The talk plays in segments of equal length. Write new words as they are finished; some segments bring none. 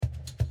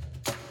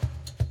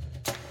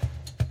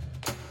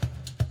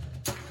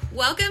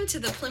Welcome to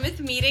the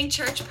Plymouth Meeting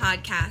Church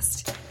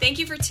podcast. Thank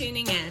you for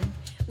tuning in.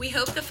 We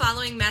hope the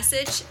following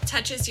message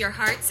touches your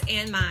hearts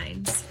and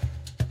minds.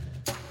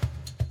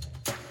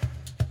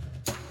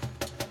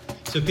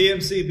 So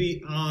PMC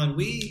Beyond,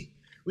 we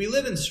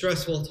live in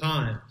stressful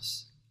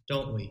times,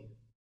 don't we?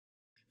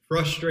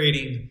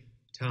 Frustrating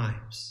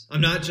times.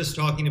 I'm not just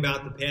talking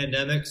about the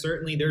pandemic.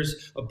 Certainly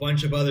there's a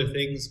bunch of other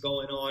things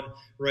going on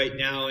right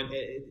now. And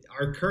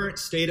our current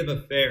state of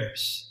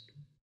affairs,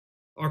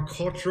 our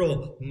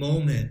cultural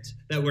moment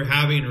that we're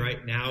having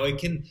right now, it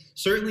can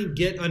certainly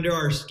get under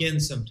our skin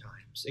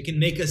sometimes. It can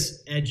make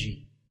us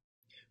edgy.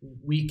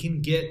 We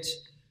can get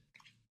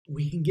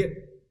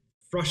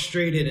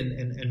frustrated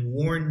and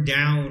worn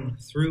down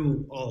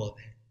through all of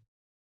it.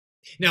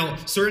 Now,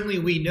 certainly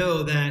we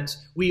know that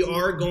we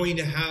are going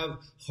to have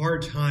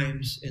hard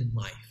times in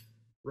life,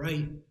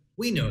 right?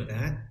 We know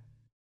that.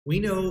 We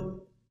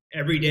know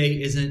every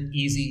day isn't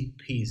easy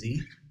peasy.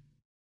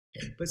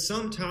 But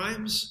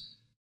sometimes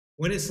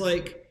when it's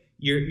like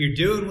you're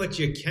doing what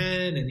you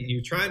can and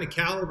you're trying to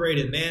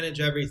calibrate and manage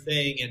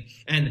everything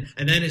and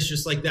then it's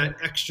just like that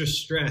extra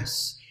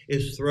stress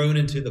is thrown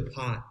into the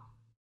pot.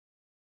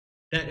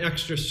 That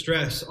extra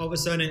stress, all of a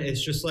sudden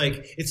it's just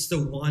like it's the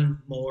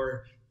one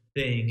more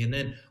thing. And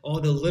then all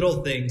the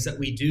little things that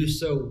we do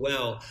so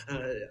well,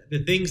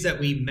 the things that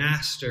we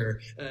master,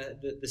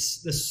 the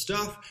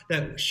stuff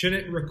that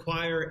shouldn't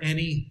require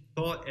any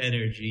thought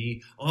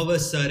energy, all of a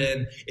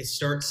sudden it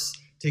starts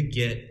to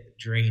get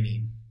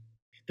draining.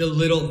 The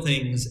little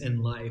things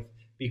in life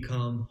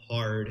become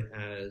hard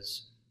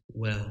as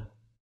well.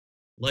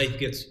 Life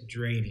gets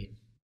draining.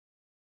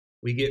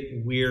 We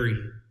get weary.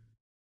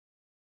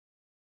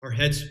 Our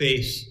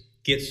headspace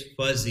gets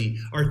fuzzy.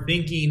 Our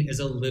thinking is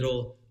a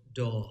little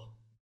dull.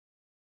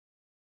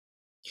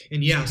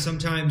 And yeah,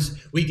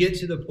 sometimes we get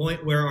to the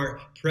point where our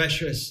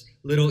precious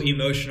little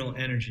emotional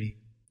energy,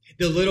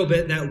 the little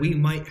bit that we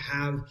might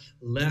have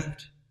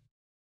left,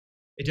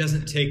 it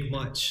doesn't take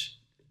much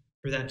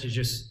for that to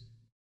just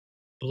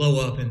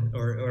blow up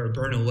or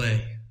burn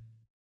away.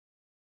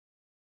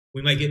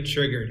 We might get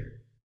triggered.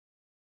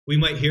 We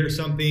might hear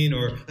something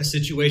or a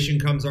situation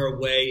comes our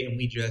way and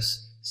we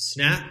just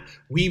snap.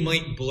 We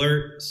might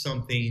blurt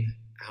something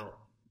out.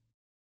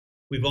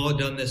 We've all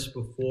done this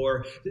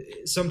before.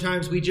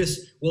 Sometimes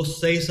we'll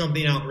say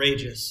something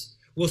outrageous.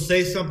 We'll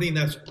say something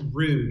that's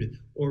rude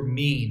or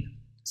mean,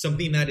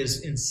 something that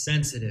is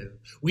insensitive.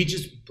 We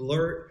just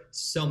blurt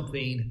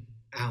something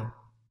out.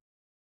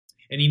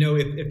 And you know,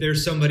 if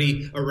there's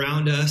somebody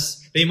around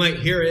us, they might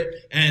hear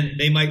it and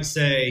they might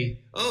say,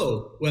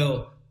 "Oh,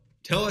 well,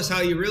 tell us how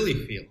you really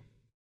feel."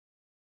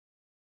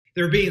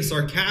 They're being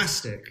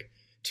sarcastic.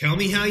 Tell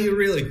me how you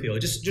really feel.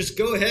 Just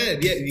go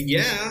ahead.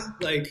 Yeah,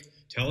 like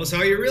tell us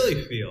how you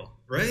really feel,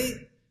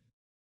 right?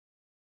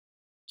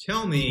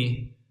 Tell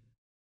me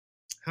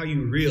how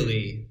you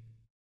really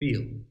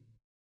feel.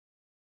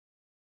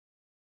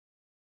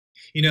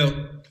 You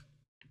know,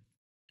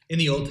 in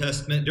the Old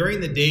Testament,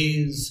 during the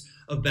days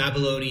of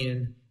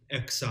Babylonian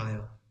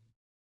exile,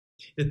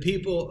 the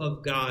people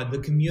of God, the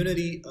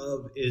community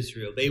of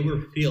Israel, they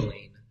were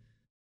feeling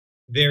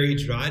very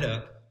dried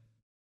up,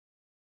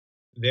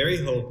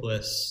 very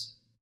hopeless.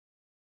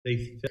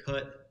 They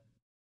cut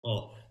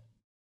off.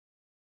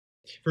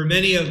 For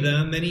many of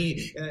them,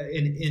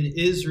 in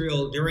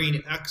Israel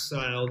during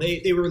exile,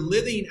 they were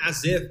living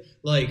as if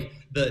like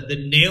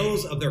the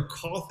nails of their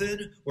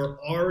coffin were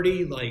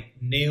already like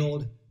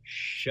nailed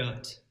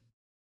shut.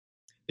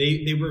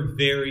 They were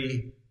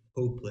very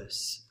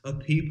hopeless, a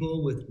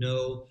people with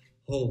no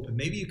hope. And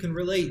maybe you can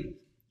relate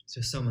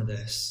to some of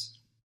this.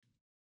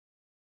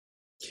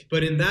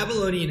 But in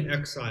Babylonian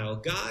exile,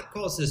 God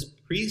calls this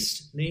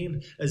priest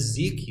named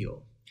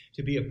Ezekiel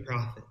to be a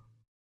prophet.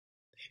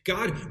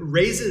 God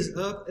raises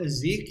up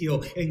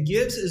Ezekiel and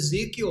gives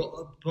Ezekiel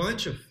a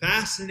bunch of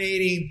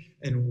fascinating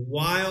and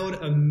wild,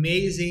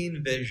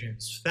 amazing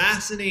visions.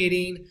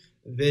 Fascinating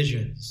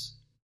visions.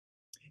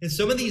 And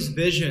some of these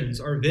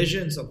visions are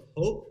visions of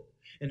hope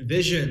and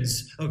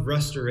visions of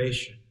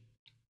restoration.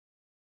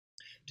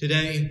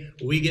 Today,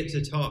 we get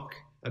to talk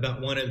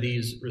about one of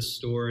these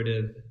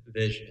restorative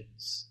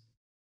visions.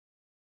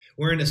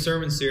 We're in a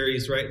sermon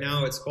series right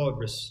now. It's called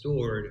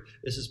Restored.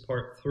 This is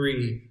part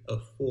 3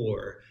 of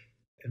 4.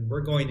 And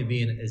we're going to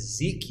be in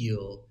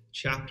Ezekiel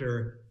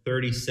chapter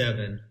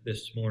 37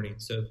 this morning.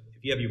 So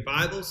if you have your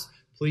Bibles,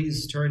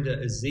 please turn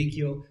to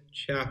Ezekiel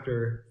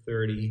chapter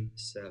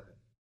 37.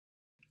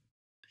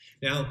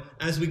 Now,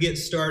 as we get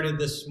started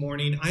this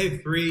morning, I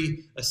have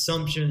 3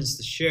 assumptions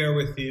to share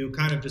with you,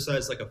 kind of just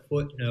as like a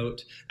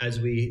footnote as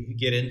we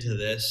get into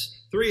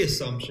this. 3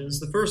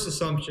 assumptions. The first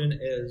assumption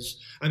is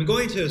I'm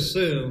going to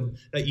assume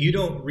that you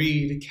don't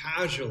read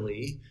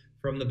casually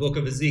from the book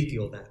of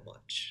Ezekiel that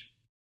much.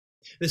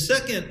 The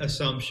second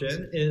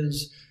assumption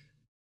is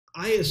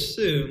I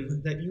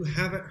assume that you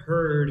haven't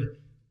heard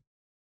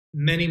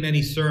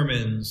many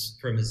sermons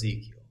from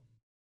Ezekiel.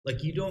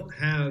 Like you don't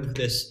have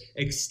this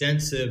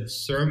extensive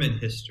sermon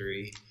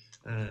history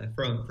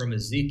from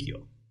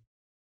Ezekiel.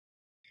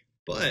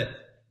 But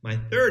my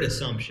third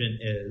assumption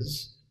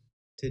is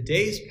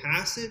Today's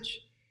passage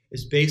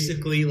is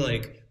basically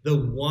like the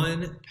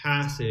one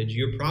passage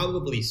you're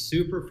probably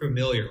super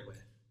familiar with.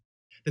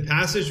 The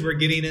passage we're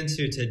getting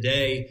into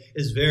today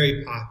is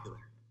very popular.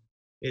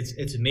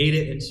 It's made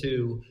it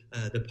into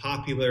the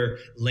popular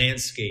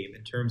landscape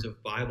in terms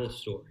of Bible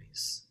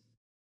stories.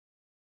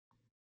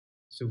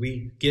 So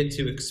we get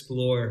to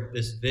explore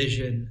this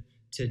vision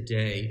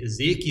today.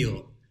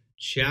 Ezekiel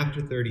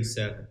chapter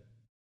 37.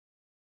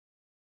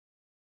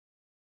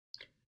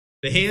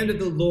 The hand of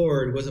the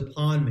Lord was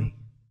upon me,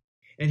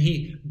 and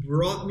he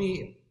brought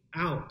me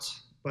out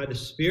by the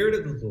Spirit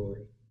of the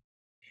Lord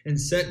and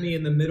set me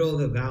in the middle of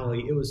the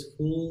valley. It was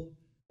full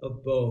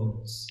of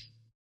bones.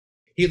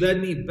 He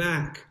led me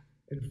back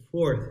and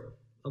forth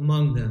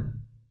among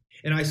them,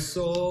 and I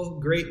saw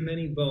great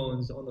many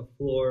bones on the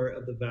floor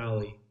of the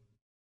valley,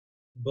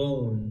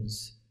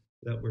 bones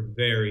that were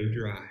very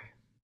dry.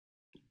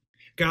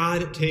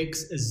 God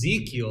takes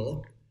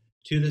Ezekiel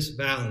to this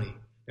valley.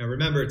 Now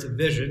remember, it's a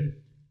vision.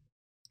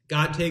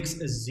 God takes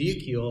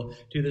Ezekiel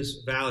to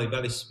this valley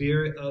by the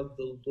Spirit of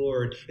the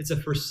Lord. It's a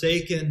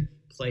forsaken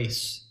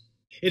place.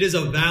 It is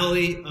a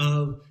valley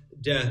of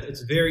death.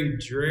 It's very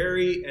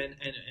dreary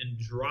and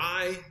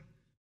dry.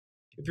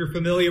 If you're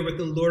familiar with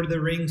the Lord of the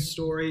Rings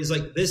stories,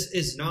 like this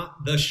is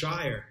not the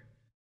Shire.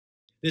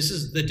 This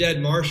is the Dead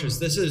Marshes.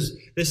 This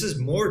is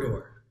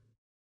Mordor.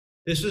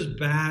 This is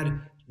bad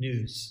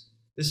news.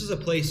 This is a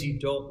place you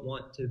don't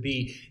want to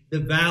be. The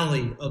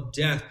valley of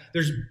death.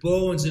 There's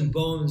bones and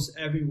bones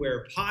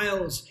everywhere.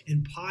 Piles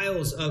and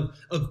piles of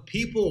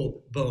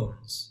people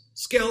bones.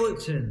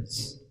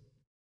 Skeletons.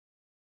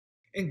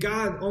 And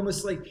God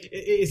almost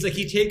it's like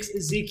he takes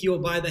Ezekiel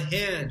by the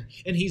hand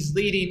and he's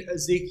leading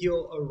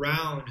Ezekiel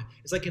around.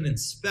 It's like an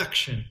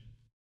inspection.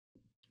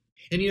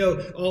 And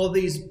all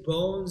these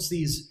bones,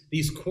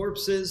 these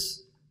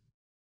corpses,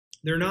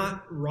 they're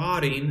not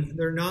rotting.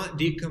 They're not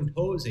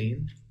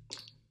decomposing.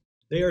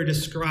 They are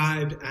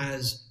described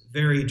as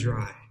very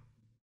dry.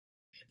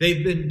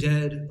 They've been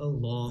dead a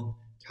long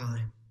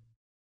time.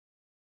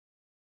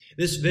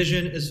 This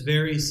vision is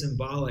very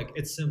symbolic.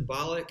 It's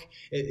symbolic.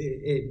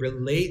 It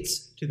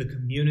relates to the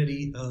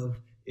community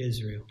of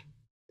Israel.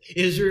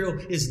 Israel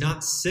is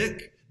not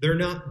sick. They're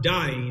not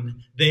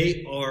dying.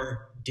 They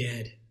are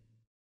dead.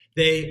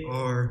 They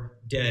are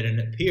dead. And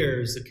it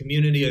appears the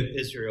community of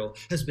Israel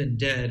has been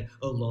dead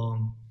a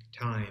long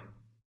time.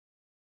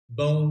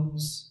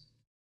 Bones.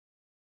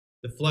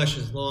 The flesh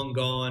is long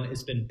gone.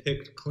 It's been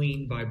picked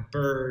clean by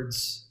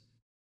birds.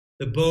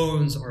 The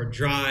bones are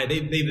dry.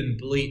 They've been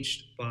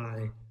bleached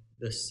by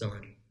the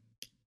sun.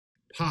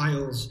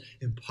 Piles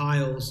and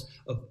piles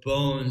of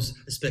bones,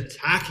 a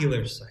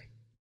spectacular sight.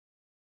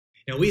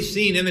 Now, we've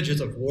seen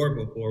images of war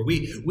before.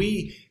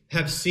 We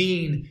have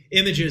seen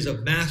images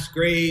of mass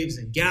graves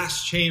and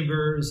gas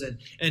chambers,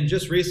 and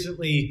just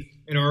recently,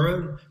 in our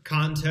own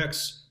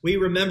context, we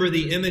remember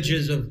the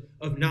images of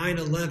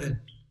 9/11.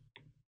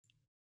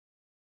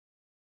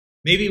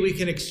 Maybe we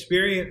can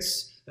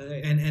experience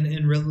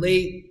and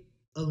relate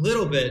a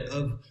little bit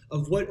of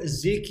what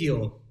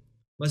Ezekiel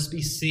must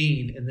be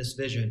seen in this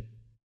vision.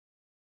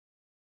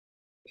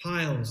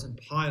 Piles and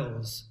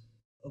piles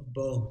of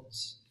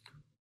bones.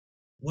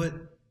 What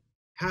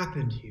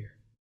happened here?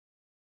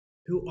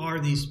 Who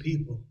are these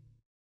people?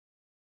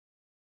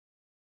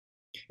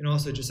 And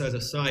also, just as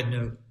a side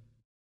note,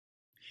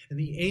 in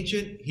the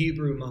ancient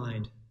Hebrew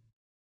mind,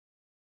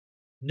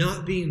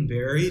 not being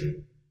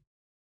buried,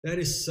 that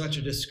is such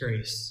a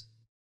disgrace.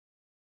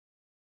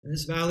 And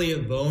this valley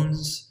of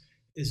bones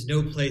is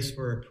no place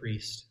for a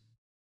priest.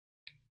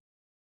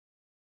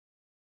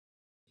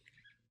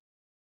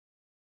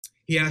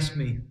 He asked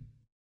me,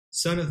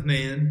 "Son of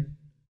man,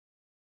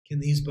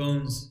 can these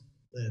bones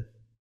live?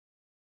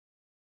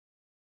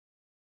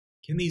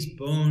 Can these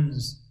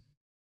bones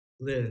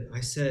live?"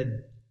 I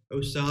said,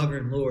 "O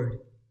sovereign Lord,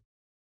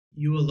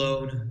 you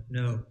alone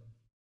know.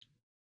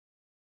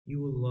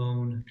 You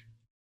alone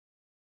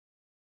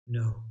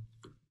know."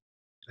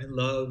 I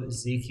love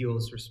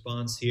Ezekiel's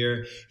response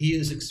here. He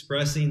is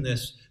expressing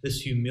this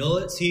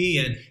humility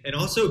and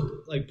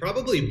also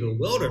probably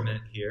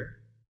bewilderment here.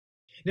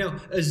 Now,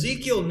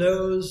 Ezekiel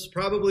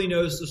probably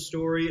knows the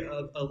story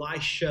of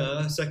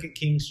Elisha, 2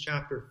 Kings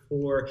chapter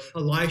 4.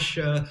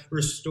 Elisha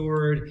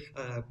restored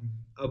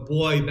a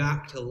boy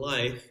back to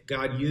life.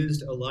 God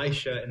used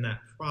Elisha in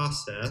that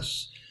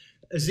process.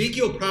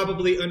 Ezekiel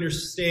probably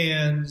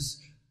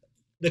understands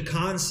the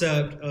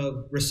concept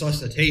of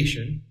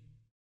resuscitation.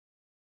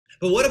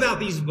 But what about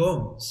these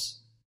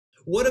bones?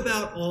 What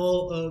about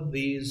all of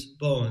these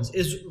bones?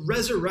 Is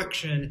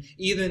resurrection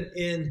even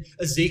in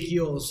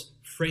Ezekiel's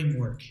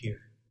framework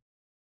here?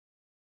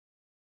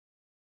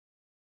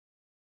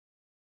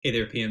 Hey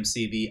there,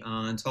 PMCB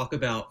on. Talk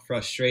about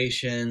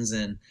frustrations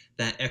and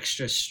that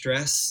extra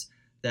stress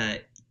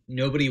that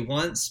nobody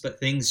wants, but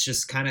things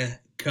just kind of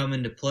come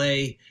into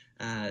play.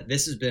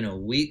 This has been a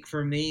week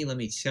for me. Let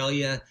me tell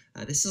you,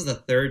 this is the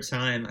third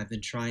time I've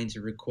been trying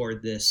to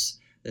record this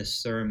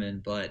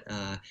sermon, but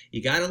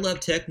you gotta love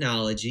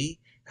technology.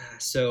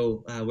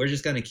 So we're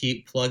just going to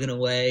keep plugging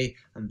away.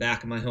 I'm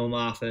back in my home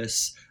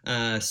office.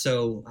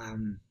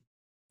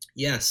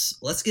 Yes,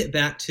 let's get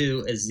back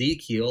to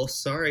Ezekiel.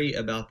 Sorry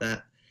about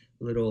that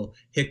little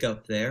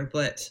hiccup there,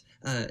 but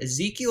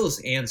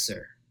Ezekiel's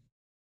answer.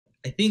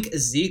 I think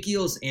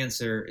Ezekiel's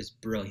answer is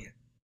brilliant.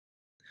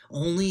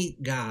 Only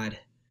God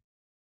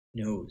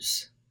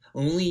knows.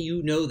 Only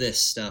you know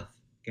this stuff,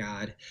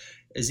 God.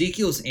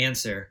 Ezekiel's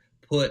answer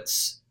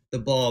puts the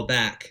ball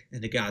back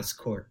into God's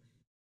court.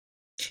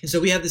 And so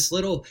we have this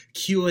little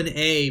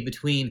Q&A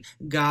between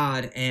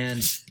God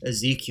and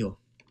Ezekiel.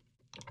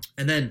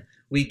 And then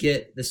we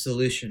get the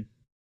solution.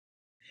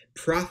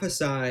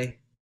 Prophesy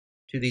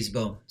to these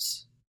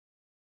bones.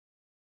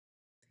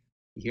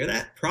 You hear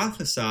that?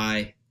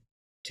 Prophesy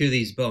to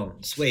these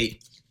bones.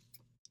 Wait,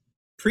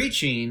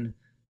 preaching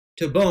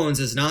to bones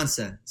is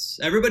nonsense.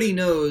 Everybody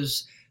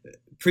knows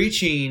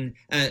preaching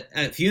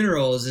at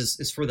funerals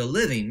is for the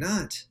living,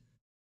 not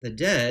the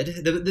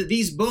dead.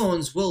 These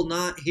bones will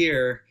not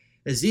hear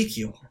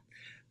Ezekiel.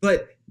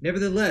 But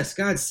nevertheless,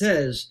 God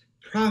says,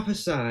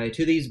 prophesy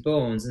to these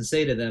bones and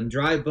say to them,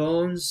 dry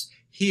bones,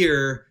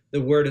 hear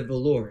the word of the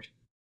Lord.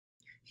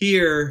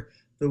 Hear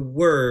the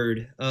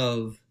word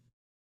of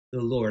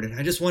the Lord. And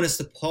I just want us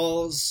to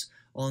pause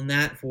on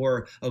that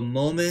for a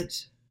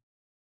moment.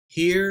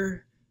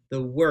 Hear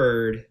the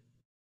word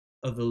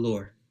of the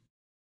Lord.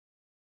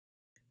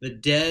 The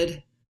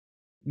dead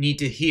need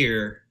to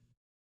hear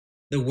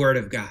the word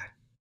of God.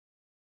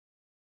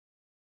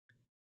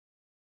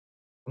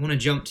 I want to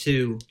jump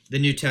to the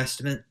New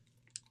Testament,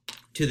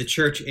 to the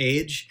church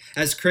age.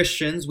 As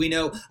Christians, we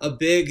know a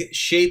big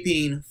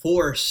shaping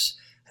force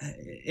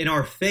in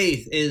our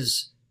faith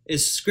is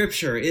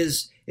Scripture,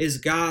 is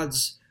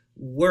God's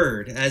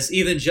word. As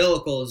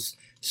evangelicals,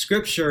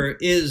 Scripture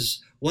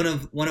is one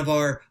of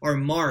our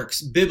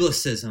marks,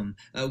 biblicism.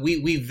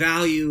 We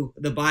value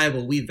the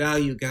Bible. We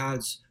value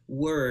God's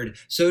word.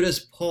 So does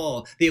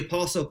Paul, the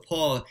Apostle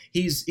Paul.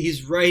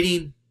 He's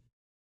writing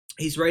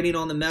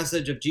on the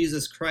message of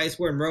Jesus Christ.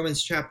 We're in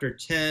Romans chapter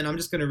 10. I'm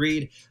just going to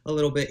read a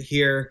little bit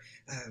here.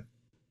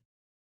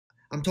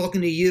 I'm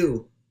talking to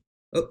you.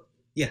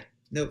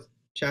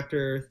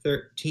 Chapter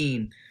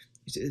 13,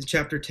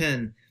 chapter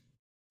 10.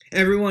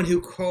 Everyone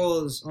who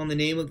calls on the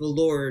name of the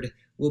Lord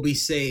will be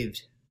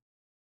saved.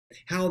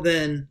 How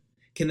then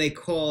can they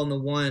call on the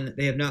one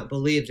they have not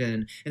believed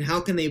in? And how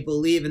can they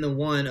believe in the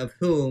one of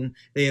whom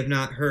they have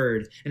not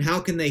heard? And how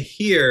can they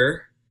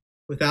hear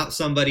without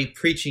somebody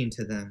preaching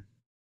to them?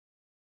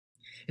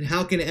 And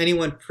how can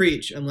anyone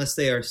preach unless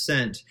they are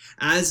sent?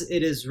 As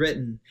it is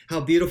written,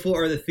 how beautiful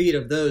are the feet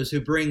of those who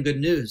bring good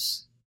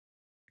news.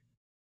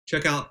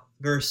 Check out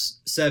verse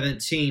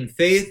 17.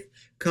 Faith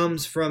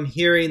comes from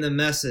hearing the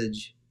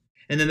message,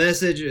 and the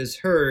message is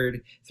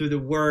heard through the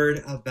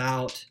word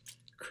about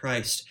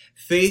Christ.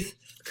 Faith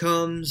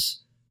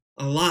comes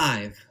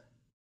alive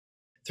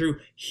through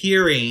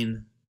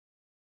hearing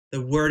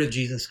the word of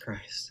Jesus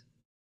Christ.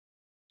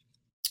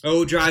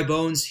 O dry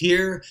bones,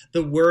 hear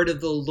the word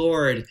of the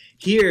Lord.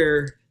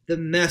 Hear the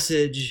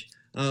message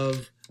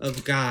of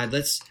God.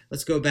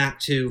 Let's go back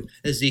to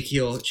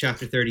Ezekiel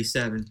chapter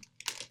 37.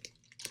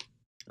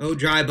 O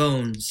dry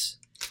bones,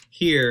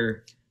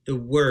 hear the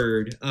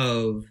word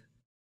of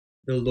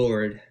the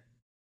Lord.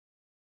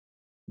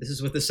 This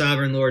is what the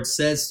sovereign Lord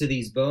says to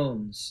these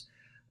bones.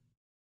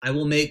 I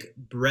will make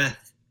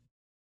breath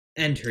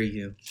enter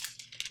you,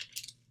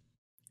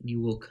 and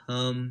you will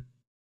come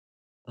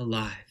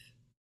alive.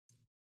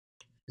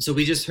 So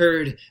we just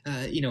heard,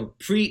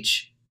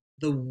 preach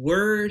the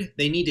word.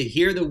 They need to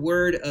hear the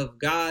word of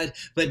God,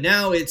 but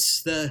now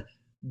it's the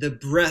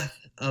breath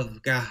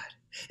of God.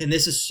 And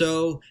this is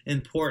so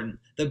important.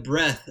 The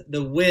breath,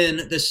 the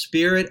wind, the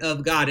Spirit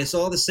of God. It's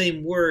all the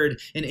same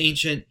word in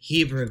ancient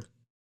Hebrew.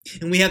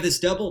 And we have this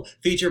double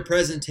feature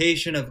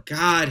presentation of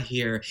God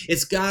here.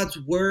 It's God's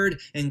word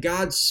and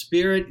God's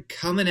Spirit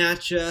coming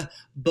at you.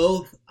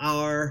 Both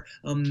are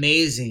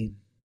amazing.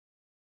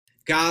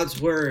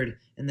 God's word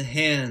in the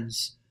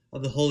hands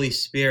of the Holy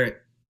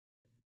Spirit.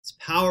 It's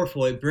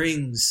powerful. It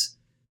brings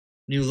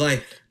new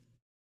life.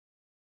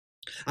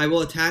 I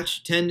will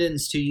attach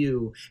tendons to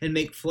you and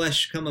make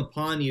flesh come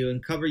upon you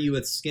and cover you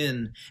with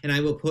skin. And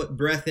I will put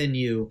breath in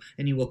you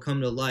and you will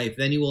come to life.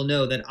 Then you will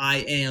know that I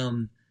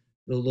am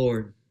the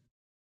Lord.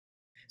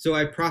 So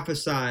I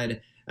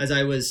prophesied as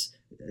I was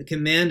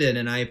commanded,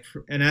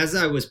 and as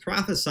I was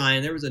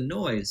prophesying, there was a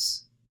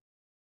noise,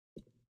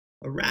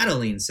 a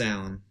rattling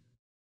sound.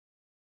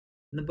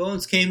 And the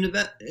bones came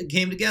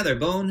together,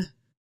 bone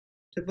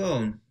to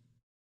bone.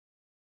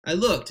 I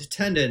looked,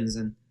 tendons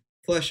and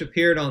flesh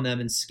appeared on them,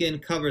 and skin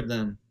covered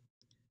them,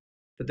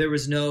 but there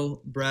was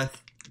no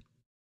breath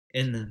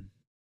in them.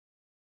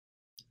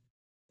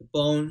 The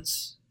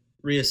bones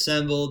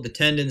reassembled, the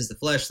tendons, the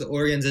flesh, the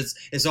organs,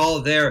 it's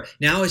all there.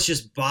 Now it's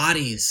just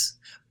bodies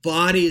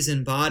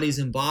and bodies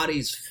and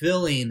bodies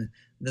filling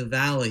the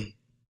valley.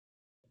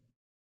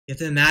 You have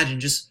to imagine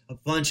just a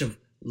bunch of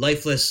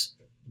lifeless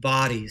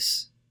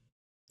bodies.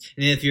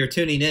 And if you're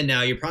tuning in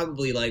now, you're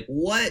probably like,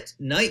 what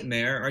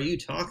nightmare are you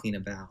talking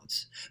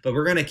about? But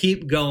we're going to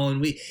keep going.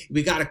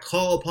 We got to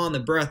call upon the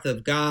breath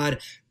of God.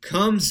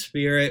 Come,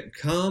 Spirit,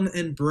 come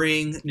and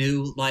bring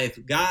new life.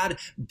 God,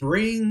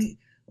 bring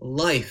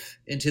life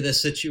into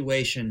this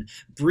situation.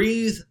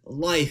 Breathe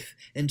life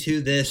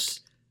into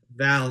this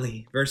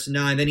valley. Verse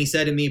 9, then he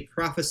said to me,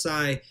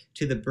 prophesy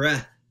to the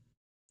breath.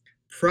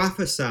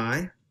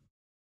 Prophesy,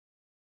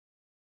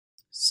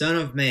 Son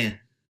of man,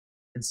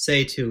 and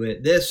say to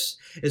it, this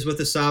is what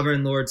the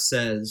sovereign Lord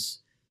says.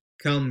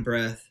 Come,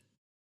 breath,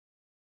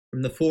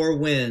 from the four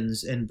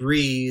winds, and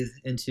breathe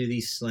into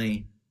these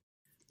slain,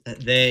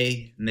 that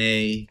they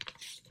may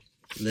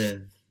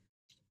live.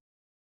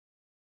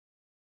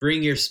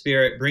 Bring your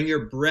spirit, bring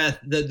your breath,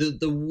 the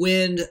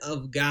wind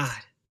of God.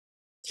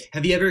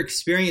 Have you ever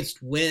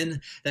experienced wind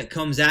that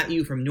comes at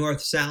you from north,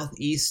 south,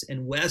 east,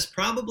 and west?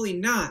 Probably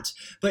not.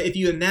 But if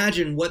you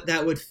imagine what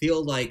that would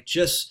feel like,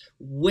 just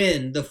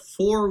wind, the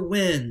four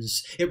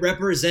winds, it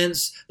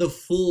represents the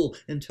full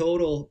and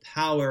total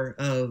power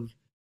of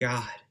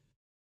God.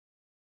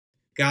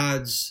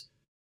 God's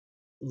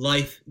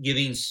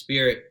life-giving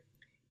spirit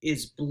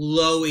is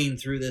blowing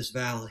through this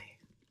valley.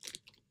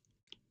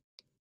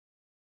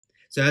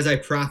 So as I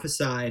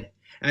prophesied,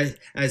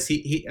 as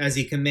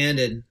he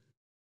commanded,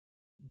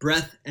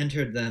 breath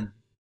entered them,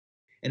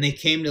 and they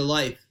came to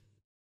life,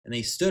 and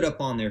they stood up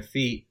on their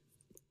feet,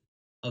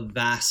 a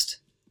vast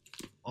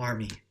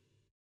army.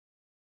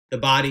 The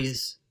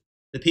bodies,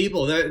 the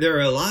people,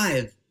 they're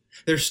alive.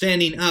 They're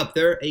standing up.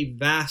 They're a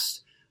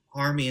vast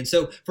army. And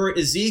so for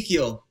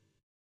Ezekiel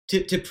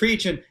to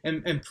preach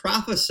and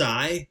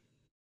prophesy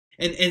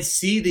and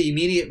see the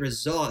immediate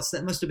results,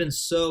 that must have been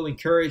so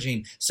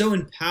encouraging, so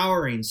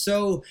empowering,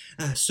 so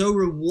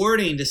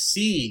rewarding to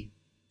see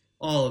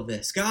all of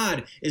this.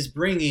 God is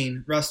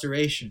bringing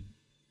restoration.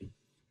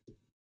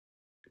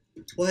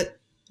 What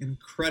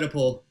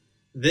incredible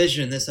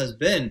vision this has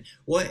been.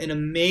 What an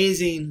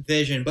amazing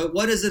vision. But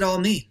what does it all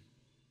mean?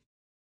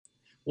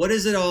 What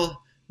does it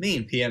all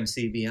mean,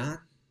 PMC Beyond?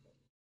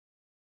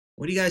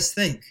 What do you guys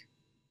think?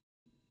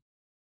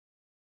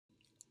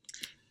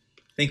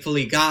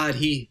 Thankfully, God,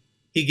 He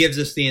gives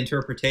us the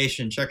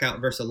interpretation. Check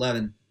out verse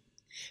 11.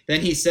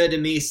 Then he said to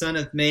me, Son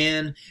of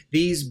man,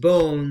 these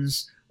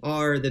bones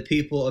are the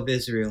people of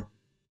Israel.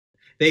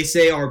 They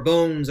say our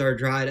bones are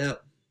dried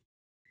up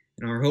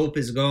and our hope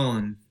is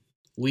gone.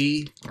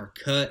 We are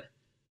cut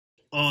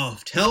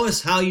off. Tell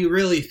us how you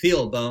really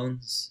feel,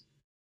 bones.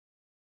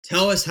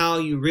 Tell us how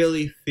you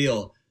really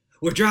feel.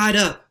 We're dried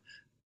up.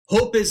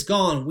 Hope is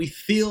gone. We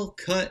feel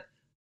cut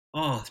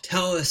off.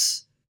 Tell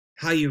us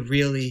how you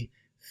really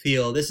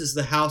feel. This is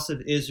the house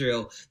of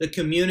Israel, the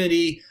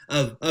community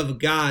of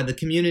God, the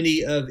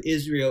community of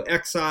Israel.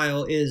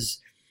 Exile is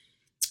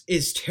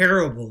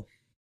terrible.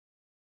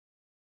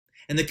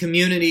 And the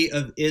community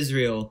of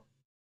Israel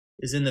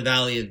is in the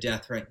valley of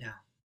death right now.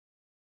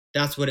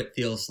 That's what it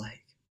feels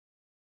like.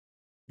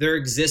 Their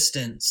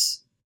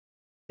existence,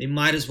 they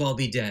might as well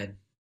be dead.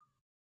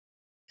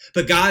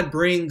 But God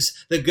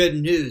brings the good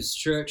news,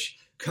 church.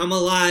 Come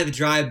alive,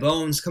 dry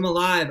bones. Come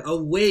alive.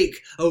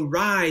 Awake.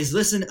 Arise.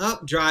 Listen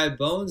up, dry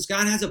bones.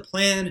 God has a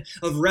plan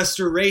of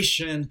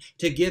restoration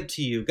to give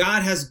to you.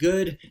 God has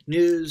good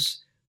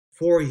news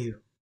for you.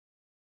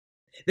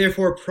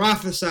 Therefore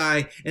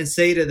prophesy and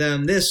say to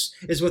them, this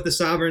is what the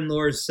sovereign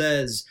Lord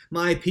says.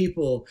 My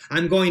people,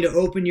 I'm going to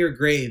open your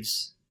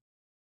graves.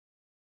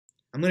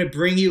 I'm going to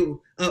bring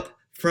you up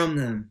from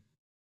them.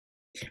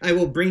 I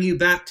will bring you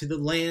back to the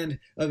land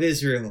of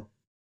Israel.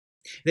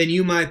 Then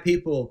you, my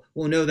people,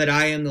 will know that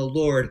I am the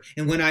Lord.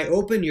 And when I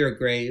open your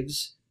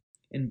graves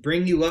and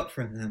bring you up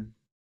from them,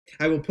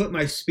 I will put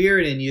my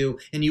spirit in you,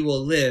 and you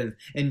will live,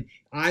 and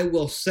I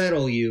will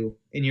settle you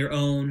in your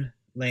own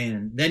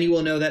land. Then you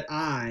will know that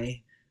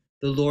I,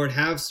 the Lord,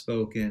 have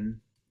spoken.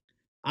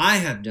 I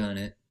have done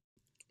it,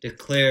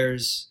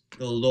 declares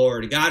the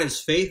Lord. God is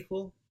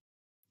faithful.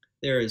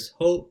 There is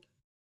hope.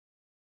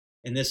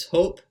 And this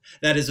hope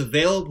that is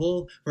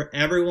available for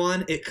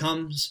everyone, it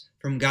comes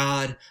from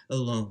God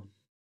alone.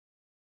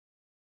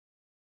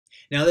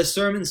 Now, this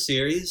sermon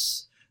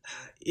series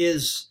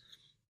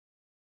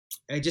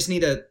I just need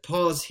to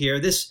pause here.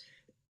 This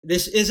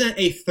isn't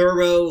a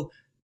thorough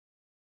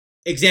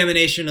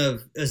examination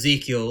of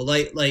Ezekiel.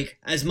 Like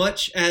as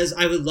much as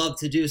I would love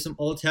to do some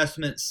Old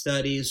Testament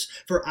studies,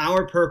 for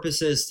our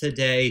purposes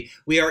today,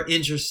 we are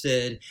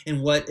interested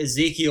in what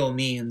Ezekiel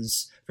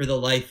means for the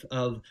life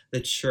of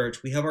the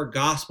church. We have our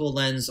gospel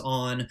lens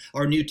on,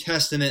 our New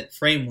Testament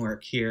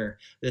framework here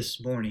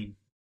this morning.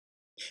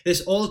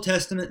 This Old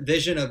Testament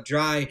vision of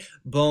dry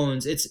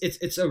bones,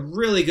 it's a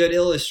really good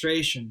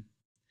illustration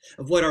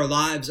of what our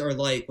lives are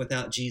like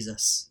without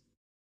Jesus.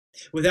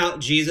 Without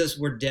Jesus,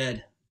 we're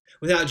dead.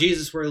 Without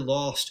Jesus, we're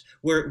lost.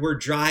 We're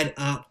dried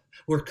up.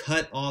 We're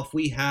cut off.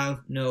 We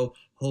have no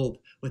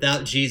hope.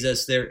 Without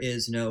Jesus, there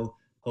is no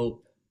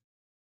hope.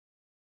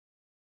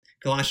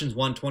 Colossians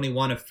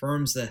 1:21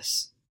 affirms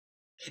this.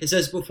 It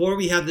says, before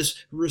we have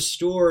this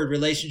restored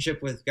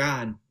relationship with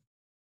God,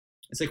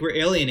 it's like we're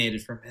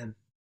alienated from Him.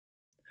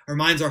 Our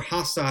minds are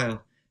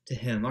hostile to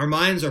him. Our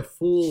minds are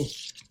full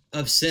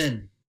of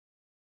sin,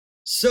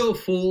 so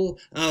full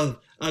of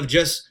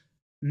just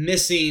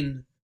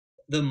missing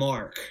the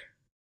mark.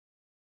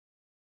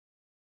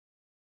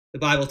 The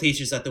Bible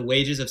teaches that the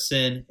wages of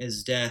sin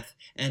is death,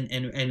 and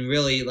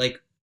really,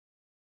 like,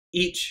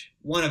 each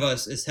one of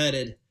us is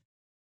headed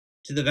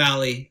to the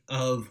valley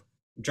of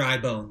dry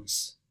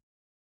bones.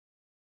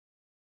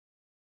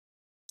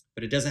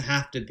 But it doesn't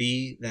have to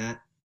be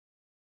that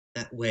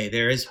way.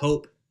 There is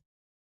hope.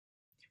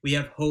 We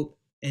have hope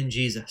in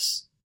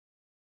Jesus.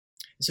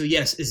 So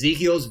yes,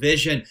 Ezekiel's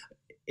vision,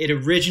 it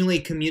originally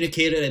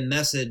communicated a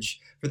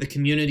message for the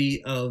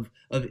community of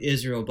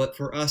Israel. But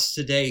for us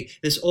today,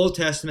 this Old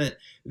Testament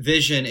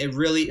vision, it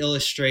really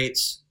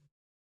illustrates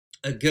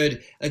a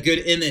good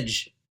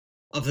image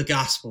of the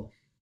gospel.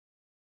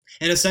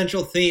 An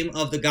essential theme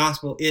of the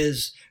gospel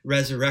is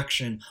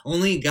resurrection.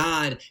 Only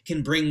God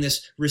can bring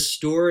this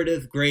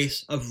restorative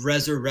grace of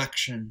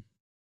resurrection.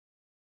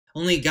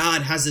 Only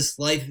God has this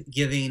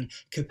life-giving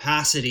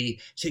capacity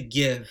to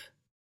give.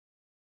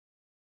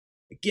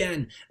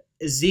 Again,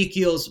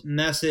 Ezekiel's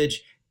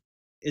message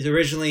is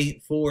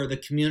originally for the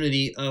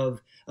community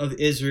of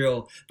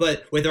Israel,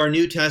 but with our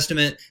New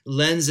Testament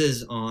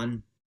lenses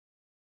on,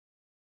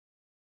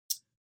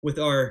 with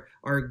our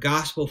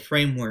gospel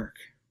framework,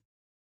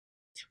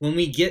 when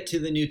we get to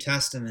the New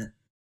Testament,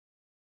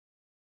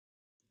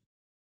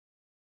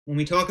 when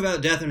we talk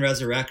about death and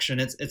resurrection,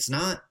 it's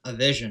not a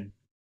vision.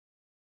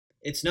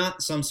 It's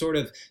not some sort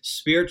of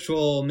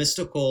spiritual,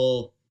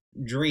 mystical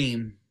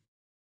dream.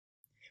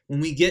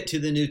 When we get to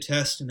the New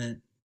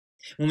Testament,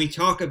 when we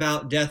talk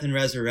about death and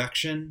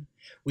resurrection,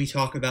 we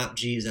talk about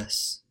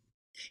Jesus.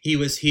 He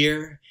was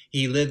here.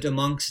 He lived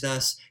amongst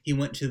us. He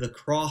went to the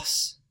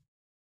cross.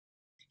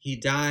 He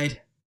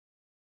died.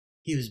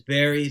 He was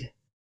buried.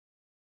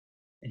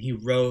 And he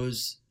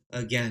rose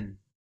again.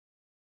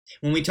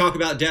 When we talk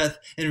about death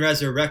and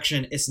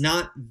resurrection, it's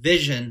not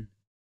vision.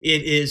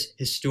 It is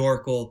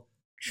historical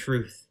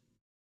truth.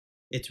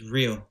 It's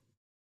real.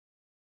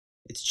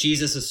 It's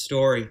Jesus'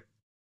 story.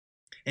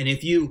 And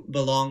if you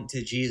belong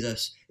to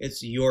Jesus,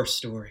 it's your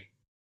story.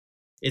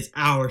 It's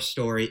our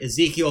story.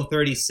 Ezekiel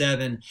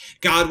 37,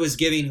 God was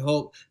giving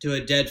hope to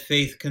a dead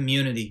faith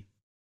community.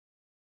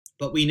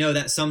 But we know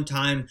that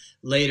sometime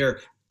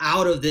later,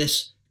 out of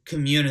this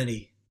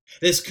community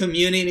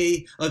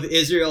of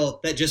Israel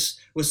that just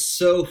was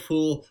so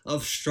full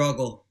of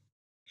struggle.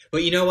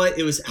 But you know what?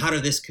 It was out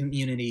of this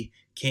community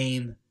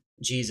came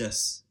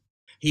Jesus.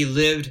 He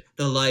lived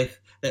the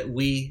life that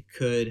we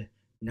could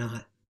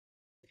not.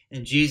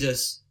 And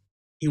Jesus,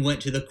 he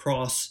went to the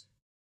cross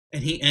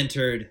and he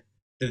entered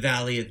the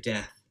valley of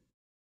death.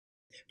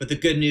 But the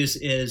good news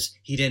is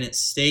he didn't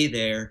stay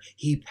there.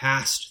 He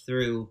passed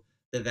through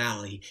the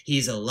valley.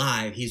 He's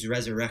alive. He's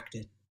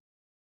resurrected.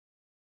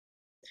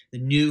 The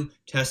New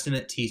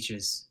Testament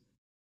teaches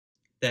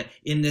that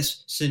in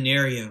this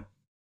scenario,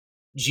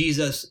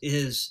 Jesus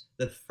is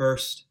the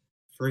first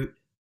fruit.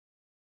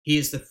 He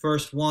is the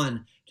first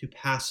one to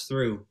pass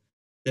through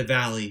the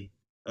valley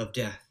of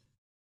death.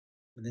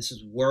 And this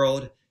is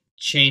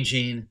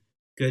world-changing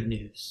good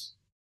news.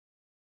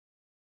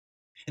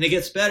 And it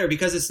gets better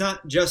because it's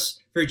not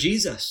just for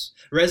Jesus.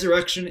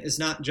 Resurrection is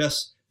not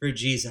just for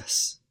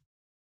Jesus.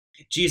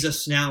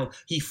 Jesus now,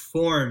 he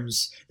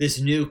forms this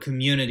new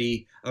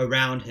community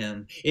around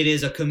him. It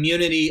is a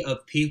community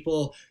of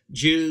people,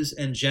 Jews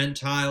and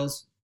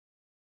Gentiles,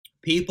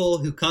 people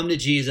who come to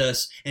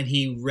Jesus and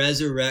he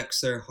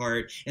resurrects their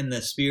heart and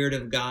the Spirit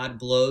of God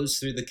blows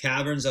through the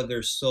caverns of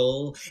their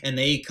soul and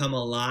they come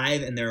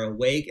alive and they're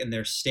awake and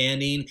they're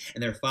standing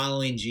and they're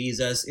following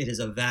Jesus. It is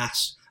a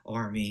vast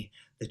army,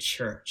 the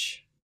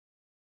church.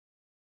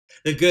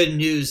 The good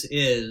news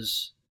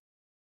is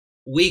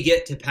we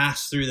get to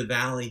pass through the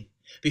valley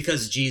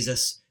because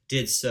Jesus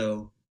did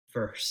so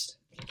first.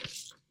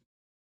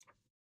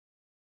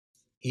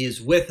 He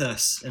is with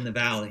us in the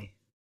valley.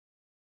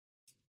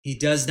 He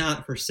does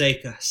not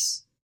forsake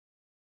us.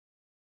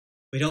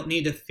 We don't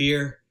need to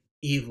fear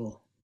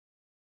evil.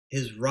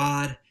 His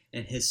rod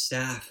and his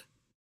staff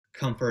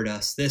comfort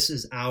us. This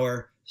is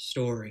our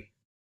story.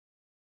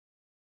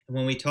 And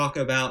when we talk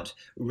about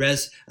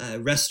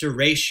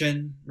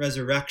restoration,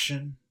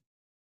 resurrection,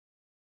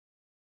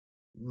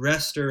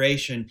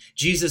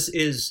 Jesus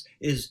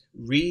is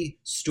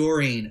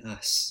restoring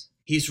us.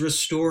 He's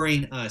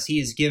restoring us. He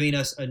is giving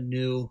us a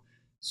new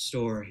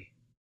story.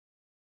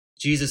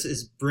 Jesus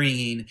is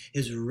bringing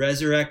his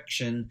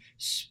resurrection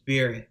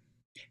spirit.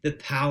 The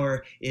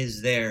power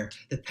is there.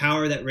 The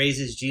power that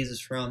raises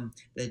Jesus from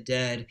the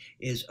dead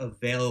is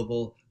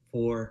available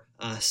for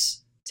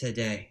us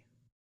today.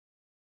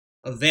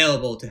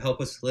 Available to help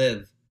us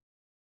live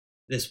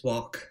this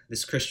walk,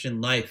 this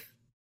Christian life,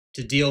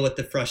 to deal with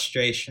the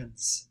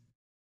frustrations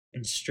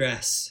and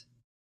stress,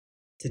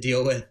 to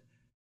deal with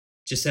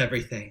just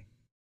everything.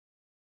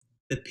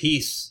 The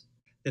peace,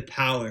 the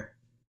power,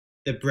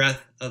 the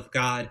breath of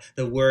God,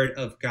 the word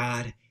of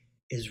God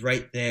is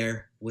right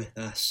there with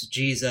us.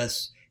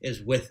 Jesus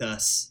is with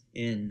us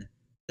in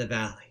the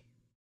valley.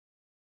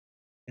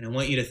 And I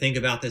want you to think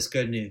about this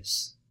good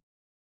news.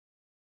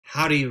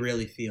 how do you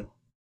really feel?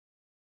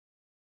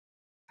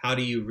 How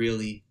do you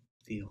really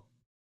feel?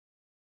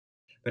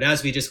 But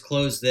as we just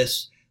close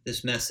this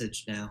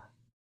message now,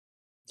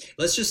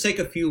 let's just take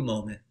a few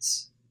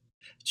moments.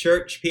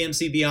 Church,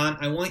 PMC Beyond,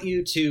 I want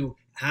you to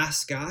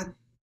ask God.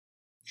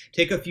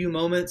 Take a few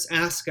moments,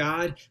 ask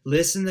God,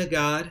 listen to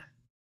God,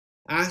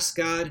 ask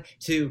God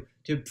to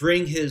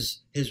bring his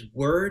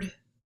word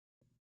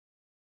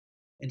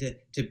and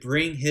to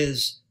bring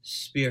his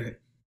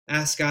Spirit.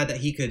 Ask God that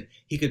he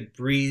could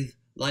breathe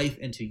life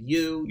into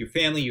you, your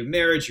family, your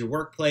marriage, your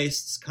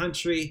workplace, this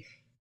country.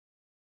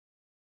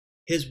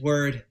 His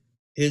word,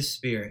 his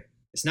Spirit.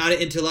 It's not an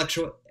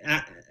intellectual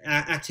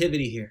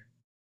activity here.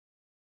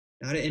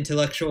 Not an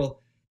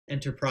intellectual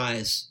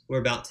enterprise we're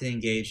about to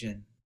engage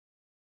in.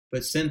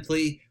 But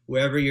simply,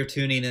 wherever you're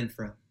tuning in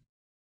from,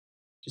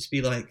 just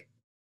be like,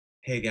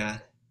 hey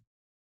God,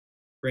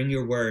 bring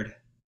your word,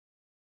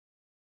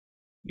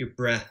 your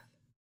breath.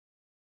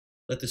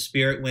 Let the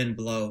Spirit wind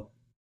blow.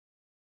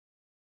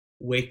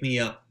 Wake me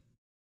up.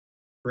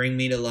 Bring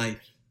me to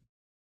life.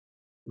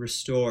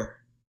 Restore,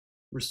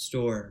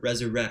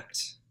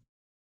 resurrect.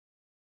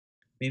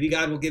 Maybe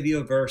God will give you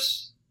a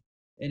verse,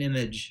 an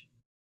image.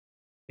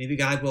 Maybe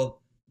God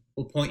will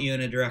point you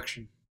in a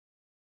direction.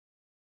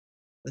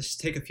 Let's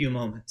just take a few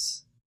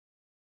moments.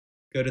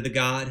 Go to the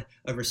God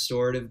of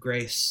restorative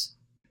grace,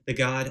 the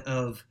God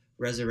of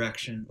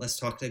resurrection. Let's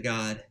talk to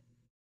God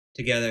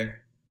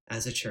together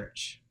as a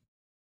church.